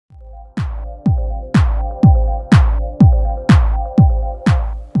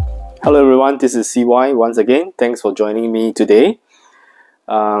Hello everyone, this is CY once again. Thanks for joining me today.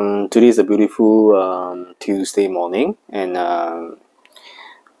 Today is a beautiful Tuesday morning, and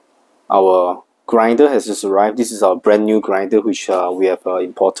our grinder has just arrived. This is our brand new grinder which we have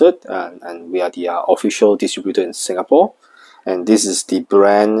imported, and we are the official distributor in Singapore. And this is the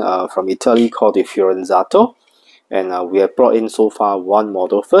brand from Italy called the Fiorenzato. And we have brought in so far one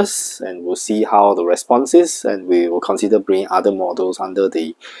model first, and we'll see how the response is, and we will consider bringing other models under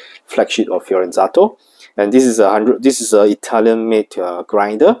the flagship of Fiorenzato. And this is a Italian-made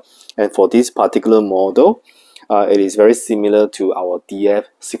grinder, and for this particular model, it is very similar to our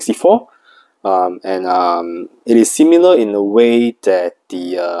DF64, it is similar in the way that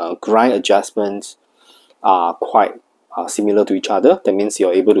the grind adjustments are quite similar to each other. That means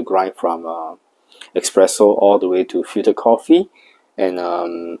you're able to grind from espresso all the way to filter coffee,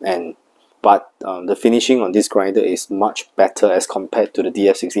 but the finishing on this grinder is much better as compared to the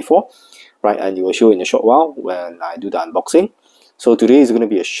DF64, right? And you will show in a short while when I do the unboxing. So today is going to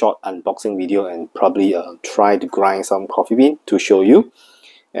be a short unboxing video, and probably try to grind some coffee bean to show you.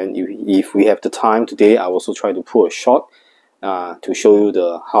 And if we have the time today, I will also try to pull a short to show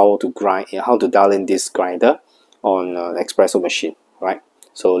you how to dial in this grinder on an espresso machine, right?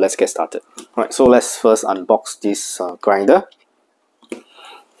 So let's get started. Right, so let's first unbox this grinder.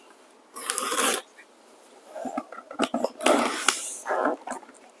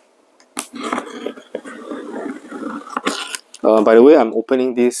 By the way, I'm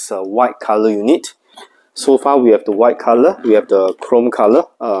opening this white color unit. So far we have the white color, we have the chrome color,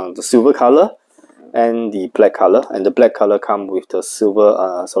 the silver color, and the black color. And the black color comes with the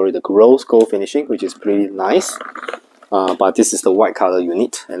the rose gold finishing, which is pretty nice. But this is the white color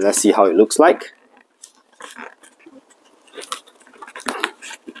unit, and let's see how it looks like.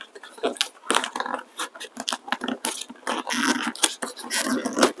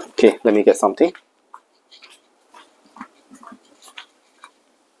 Okay, let me get something.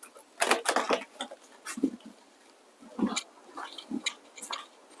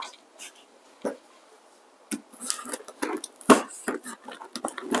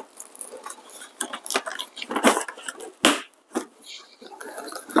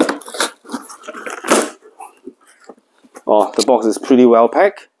 Oh, the box is pretty well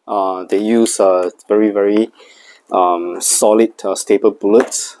packed. They use very solid staple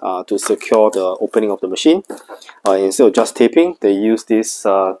bullets to secure the opening of the machine. Instead of just taping, they use this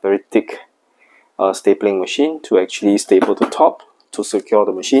very thick stapling machine to actually staple the top to secure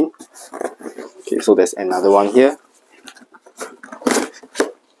the machine. Okay, so there's another one here.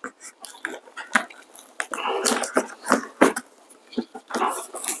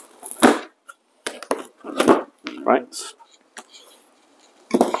 Right.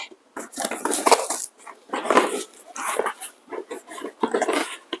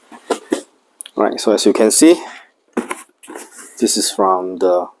 Right, so as you can see, this is from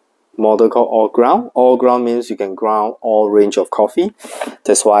the model called Allground. Allground means you can ground all range of coffee.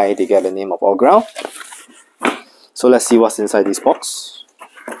 That's why they get the name of Allground. So let's see what's inside this box.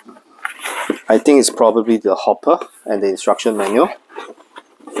 I think it's probably the hopper and the instruction manual.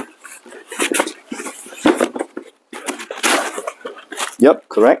 Yep,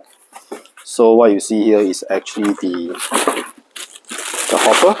 correct. So what you see here is actually the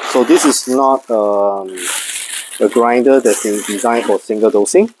hopper. So this is not a grinder that's designed for single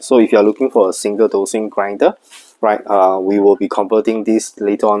dosing. So if you are looking for a single dosing grinder, right, we will be converting this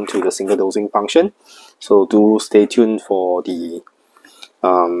later on to the single dosing function. So do stay tuned for the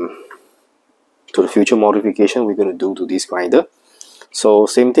future modification we're going to do to this grinder. So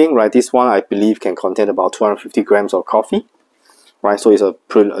same thing, right? This one I believe can contain about 250 grams of coffee, right? So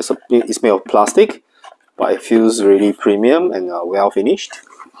it's made of plastic, but it feels really premium and well finished,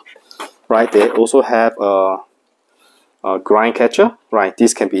 right? They also have a grind catcher, right?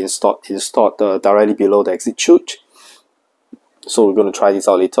 This can be installed directly below the exit chute. So we're going to try this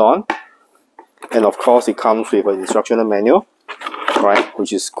out later on. And of course it comes with an instructional manual, right,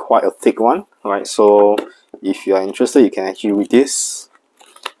 which is quite a thick one, right? So if you are interested, you can actually read this,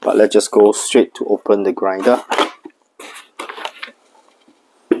 but let's just go straight to open the grinder.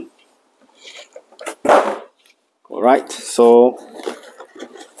 Alright, so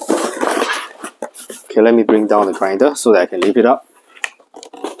okay, let me bring down the grinder so that I can lift it up.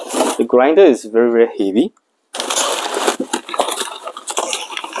 The grinder is very heavy.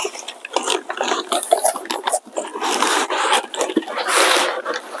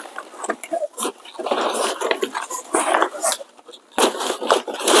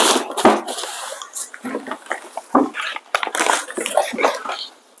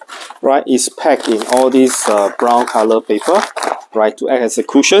 Right, it's packed in all this brown color paper, right, to act as a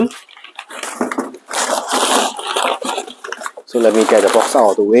cushion. So let me get the box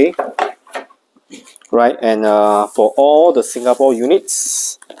out of the way. Right, and for all the Singapore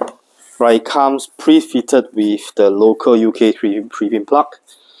units, right, it comes pre-fitted with the local UK 3-pin plug.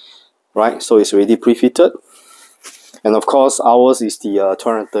 Right, so it's already pre-fitted. And of course, ours is the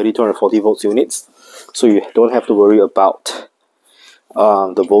 230, 240 volts units. So you don't have to worry about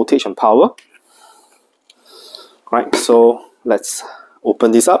the voltage and power. Right, so let's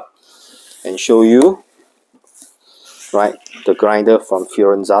open this up and show you, right, the grinder from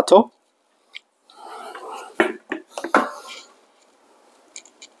Fiorenzato.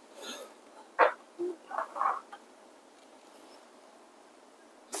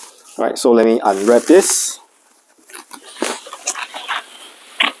 Right, so let me unwrap this.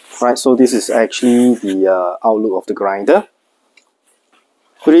 Right, so this is actually the outlook of the grinder.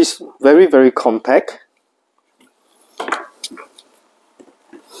 It is very, very compact.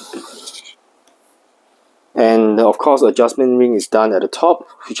 And of course, adjustment ring is done at the top,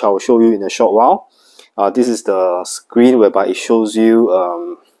 which I will show you in a short while. This is the screen whereby it shows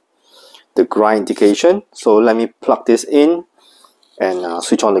you the grind indication. So let me plug this in and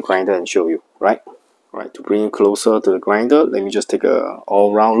switch on the grinder and show you, right? Right, to bring you closer to the grinder, let me just take a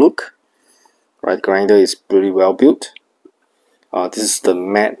all-round look. Right, grinder is pretty well built. This is the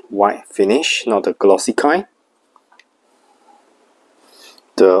matte white finish, not the glossy kind.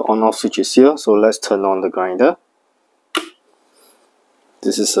 The on-off switch is here, so let's turn on the grinder.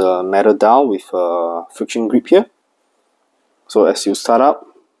 This is a metal dowel with a friction grip here. So as you start up,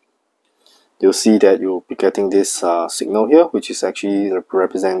 you'll see that you'll be getting this signal here, which is actually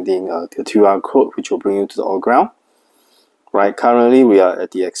representing the QR code, which will bring you to the Allground. Right, currently we are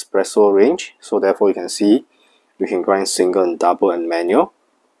at the espresso range, so therefore you can see we can grind single and double and manual.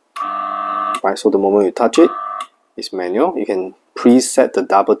 Right, so the moment you touch it, it's manual. You can preset the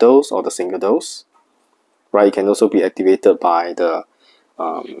double dose or the single dose. Right, it can also be activated by the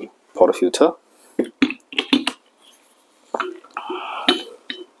portafilter.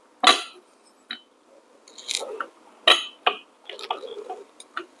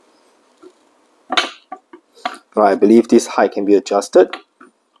 Right, I believe this height can be adjusted.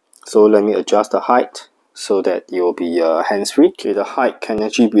 So let me adjust the height so that it will be hands-free. Okay, the height can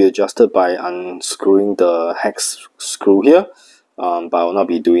actually be adjusted by unscrewing the hex screw here. But I will not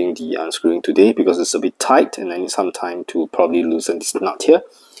be doing the unscrewing today because it's a bit tight and I need some time to probably loosen this nut here.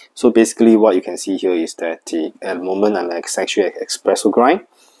 So basically what you can see here is that at the moment I'm actually at espresso grind,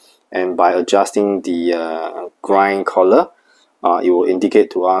 and by adjusting the grind collar, it will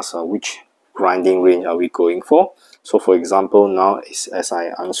indicate to us which grinding range are we going for. So for example, now as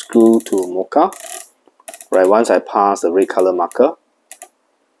I unscrew to mocha, right, once I pass the red color marker,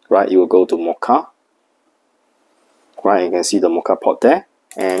 right, it will go to mocha. Right, you can see the mocha pot there,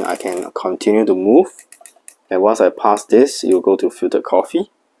 and I can continue to move, and once I pass this, it will go to filtered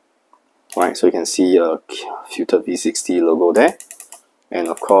coffee. Right, so you can see a filtered V60 logo there, and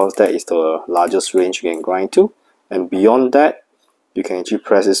of course that is the largest range you can grind to. And beyond that, you can actually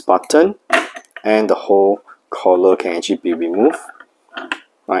press this button and the whole collar can actually be removed.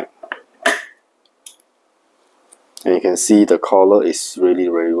 Right, and you can see the collar is really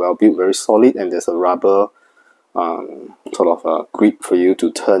very well built, very solid, and there's a rubber sort of a grip for you to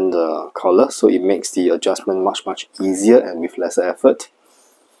turn the collar, so it makes the adjustment much easier and with lesser effort.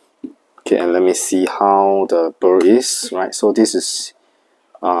 Okay, and let me see how the burr is. Right, so this is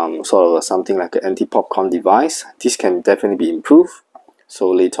sort of something like an anti-popcorn device. This can definitely be improved, so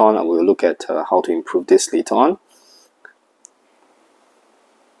later on I will look at how to improve this later on.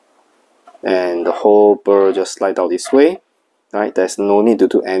 And the whole burr just slide out this way. Right, there's no need to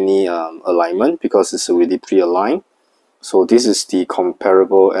do any alignment because it's already pre-aligned. So this is the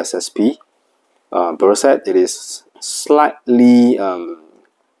comparable SSP burr set. It is slightly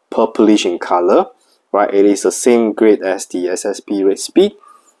purplish in color. Right, it is the same grade as the SSP rate speed.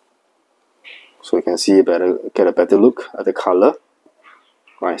 So you can see get a better look at the color.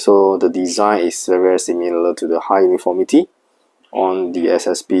 Right, so the design is very similar to the high uniformity on the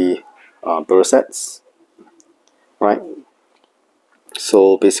SSP burr sets. Right,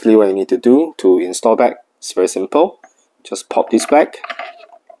 so basically what you need to do to install back is very simple. Just pop this back,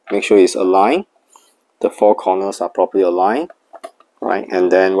 make sure it's aligned, the four corners are properly aligned, right,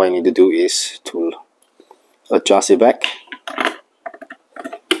 and then what you need to do is to adjust it back,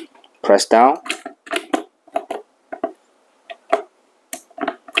 press down,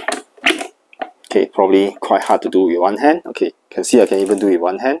 okay, probably quite hard to do with one hand. Okay, you can see I can even do it with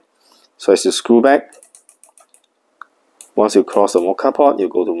one hand. So as you screw back, once you cross the mocha pot, you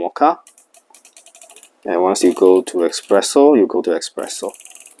go to mocha, and once you go to espresso, you go to espresso.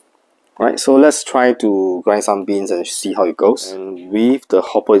 Right, so let's try to grind some beans and see how it goes. And with the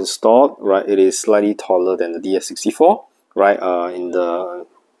hopper installed, right, it is slightly taller than the DS64. Right, in the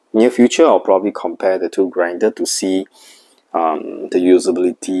near future, I'll probably compare the two grinders to see the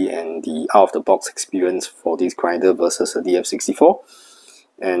usability and the out-of-the-box experience for this grinder versus the DF64.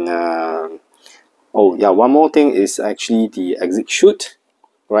 And oh yeah, one more thing is actually the exit chute.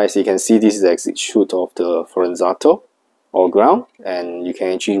 Right, so you can see this is the exit chute of the Fiorenzato Allground, and you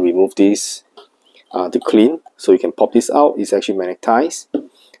can actually remove this to clean. So you can pop this out. It's actually magnetized,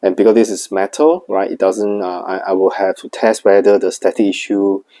 and because this is metal, right, it doesn't I will have to test whether the static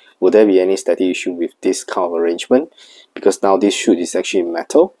issue, will there be any static issue with this kind of arrangement, because now this chute is actually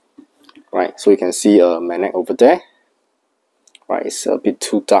metal. Right, so you can see a magnet over there. Right, it's a bit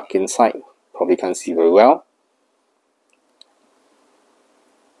too dark inside, probably can't see very well.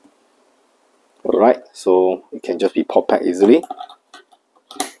 Alright, so it can just be pop back easily.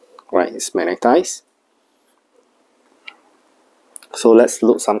 Right, it's magnetized. So let's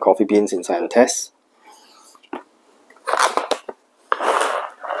load some coffee beans inside and test.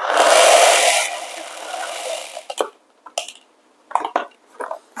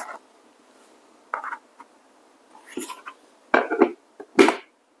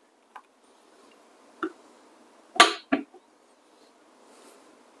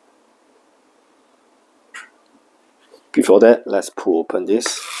 Before that, let's pull open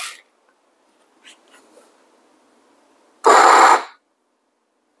this.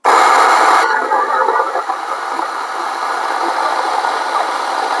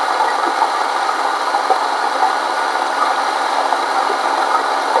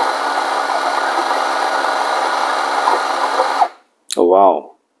 Oh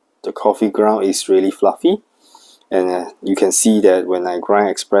wow, the coffee ground is really fluffy, and you can see that when I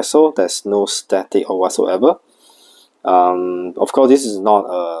grind espresso, there's no static or whatsoever. Of course, this is not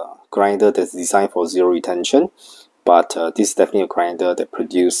a grinder that's designed for zero retention, but this is definitely a grinder that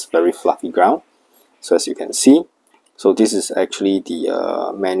produces very fluffy ground. So as you can see, so this is actually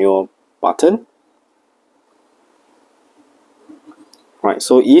the manual button. Right,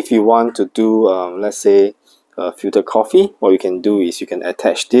 so if you want to do, let's say, filter coffee, what you can do is you can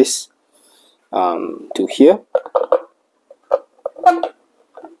attach this to here.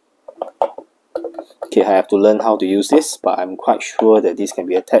 Okay, I have to learn how to use this, but I'm quite sure that this can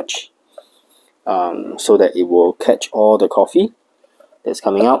be attached so that it will catch all the coffee that's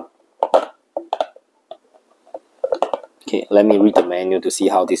coming out. Okay, let me read the manual to see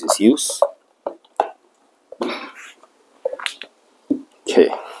how this is used. Okay,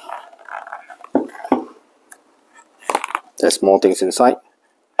 there's more things inside.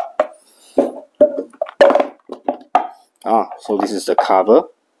 So this is the cover.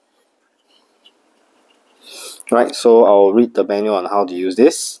 Right, so I'll read the manual on how to use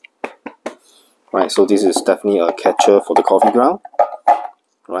this. Right, so this is definitely a catcher for the coffee ground.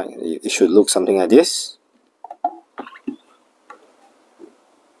 Right, it should look something like this.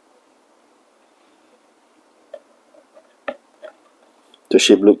 The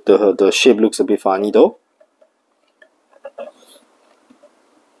shape looks a bit funny though.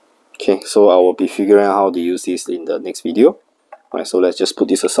 Okay, so I will be figuring out how to use this in the next video. Right, so let's just put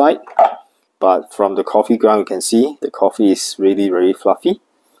this aside. But from the coffee ground, you can see the coffee is really very fluffy,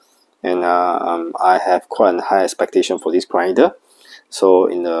 and I have quite a high expectation for this grinder. So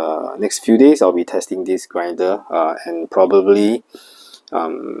in the next few days, I'll be testing this grinder and probably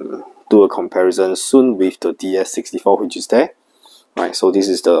do a comparison soon with the DS64, which is there. Right, so this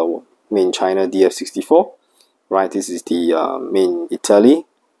is the main China DF64. Right, this is the main Italy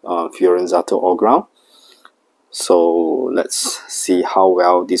Fiorenzato Allground. So let's see how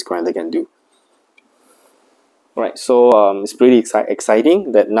well this grinder can do. Right, so it's pretty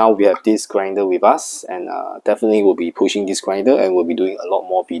exciting that now we have this grinder with us, and definitely we'll be pushing this grinder, and we'll be doing a lot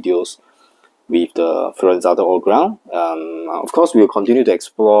more videos with the Fiorenzato Allground. Of course, we will continue to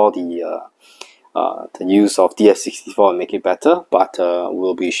explore the use of DF64 and make it better, but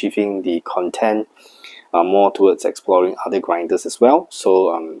we'll be shifting the content more towards exploring other grinders as well.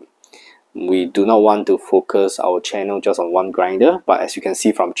 So we do not want to focus our channel just on one grinder, but as you can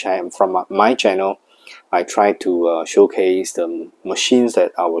see from my channel, I try to showcase the machines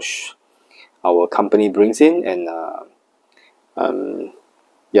that our company brings in, and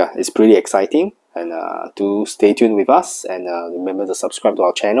yeah, it's pretty exciting. And do stay tuned with us, and remember to subscribe to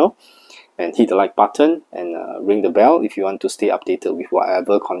our channel and hit the like button, and ring the bell if you want to stay updated with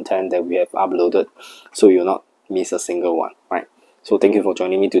whatever content that we have uploaded, so you'll not miss a single one. Right, so thank you for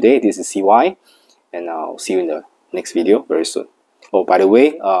joining me today. This is CY, and I'll see you in the next video very soon. Oh, by the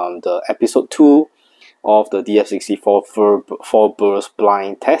way, the episode 2 of the DF64 for Burr's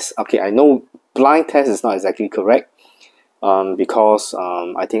blind test. Okay, I know blind test is not exactly correct, because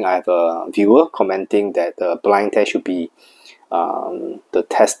I think I have a viewer commenting that the blind test should be the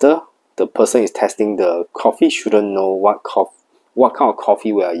tester, the person is testing the coffee, shouldn't know what kind of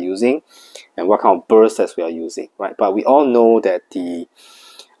coffee we are using and what kind of burrs that we are using, right? But we all know that the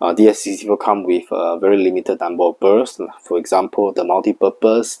DF64 come with a very limited number of burrs. For example, the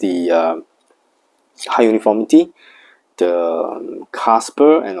multi-purpose, the high uniformity, the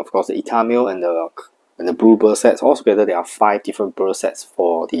Casper, and of course the Itamil and the Blue burr sets. Altogether, there are 5 different burr sets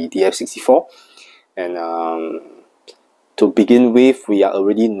for the DF64, and to begin with, we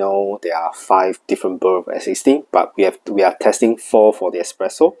already know there are 5 different burr existing, but we are testing 4 for the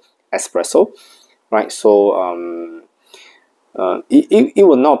espresso, right? So it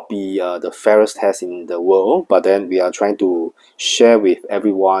will not be the fairest test in the world, but then we are trying to share with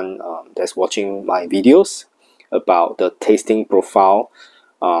everyone that's watching my videos about the tasting profile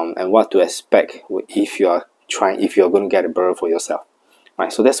and what to expect if you are going to get a burr for yourself,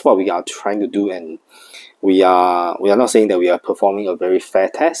 right? So that's what we are trying to do, and we are not saying that we are performing a very fair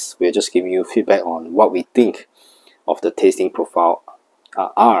test. We are just giving you feedback on what we think of the tasting profile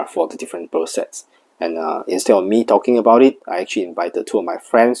are for the different burr sets. And instead of me talking about it, I actually invited 2 of my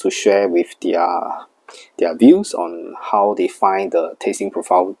friends to share with their views on how they find the tasting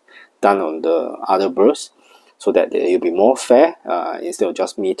profile done on the other burrs, so that it will be more fair instead of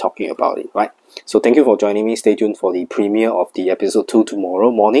just me talking about it, right? So thank you for joining me. Stay tuned for the premiere of the episode 2 tomorrow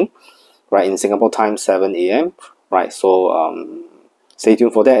morning, right, in Singapore time, 7 a.m. right? So stay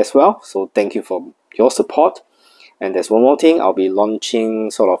tuned for that as well. So thank you for your support. And there's one more thing, I'll be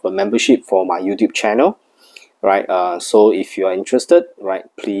launching sort of a membership for my YouTube channel, right? So if you are interested, right,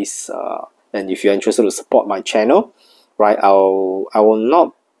 please, and if you're interested to support my channel, right, I will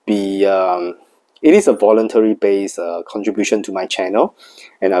not be, it is a voluntary based contribution to my channel,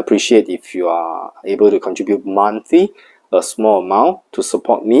 and I appreciate if you are able to contribute monthly a small amount to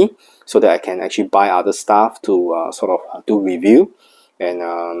support me, so that I can actually buy other stuff to sort of do review. And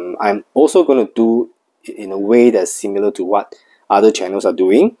I'm also going to do in a way that's similar to what other channels are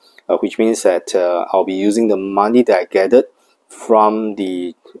doing, which means that I'll be using the money that I gathered from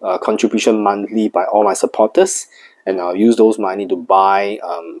the contribution monthly by all my supporters, and I'll use those money to buy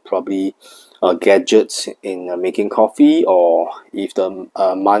probably gadgets in making coffee, or if the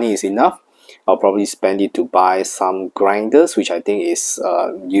money is enough, I'll probably spend it to buy some grinders, which I think is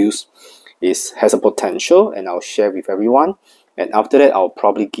has a potential, and I'll share with everyone. And after that, I'll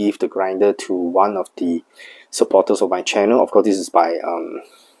probably give the grinder to one of the supporters of my channel. Of course, this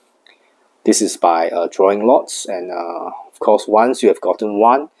is by drawing lots, and of course, once you have gotten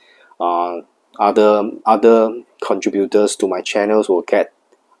one, other contributors to my channels will get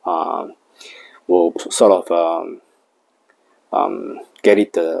will sort of get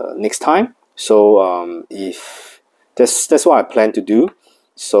it the next time. So if that's what I plan to do.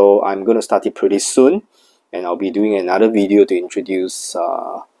 So I'm going to start it pretty soon, and I'll be doing another video to introduce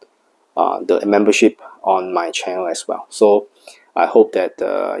the membership on my channel as well. So I hope that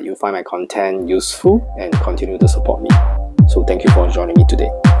you find my content useful and continue to support me. So thank you for joining me today.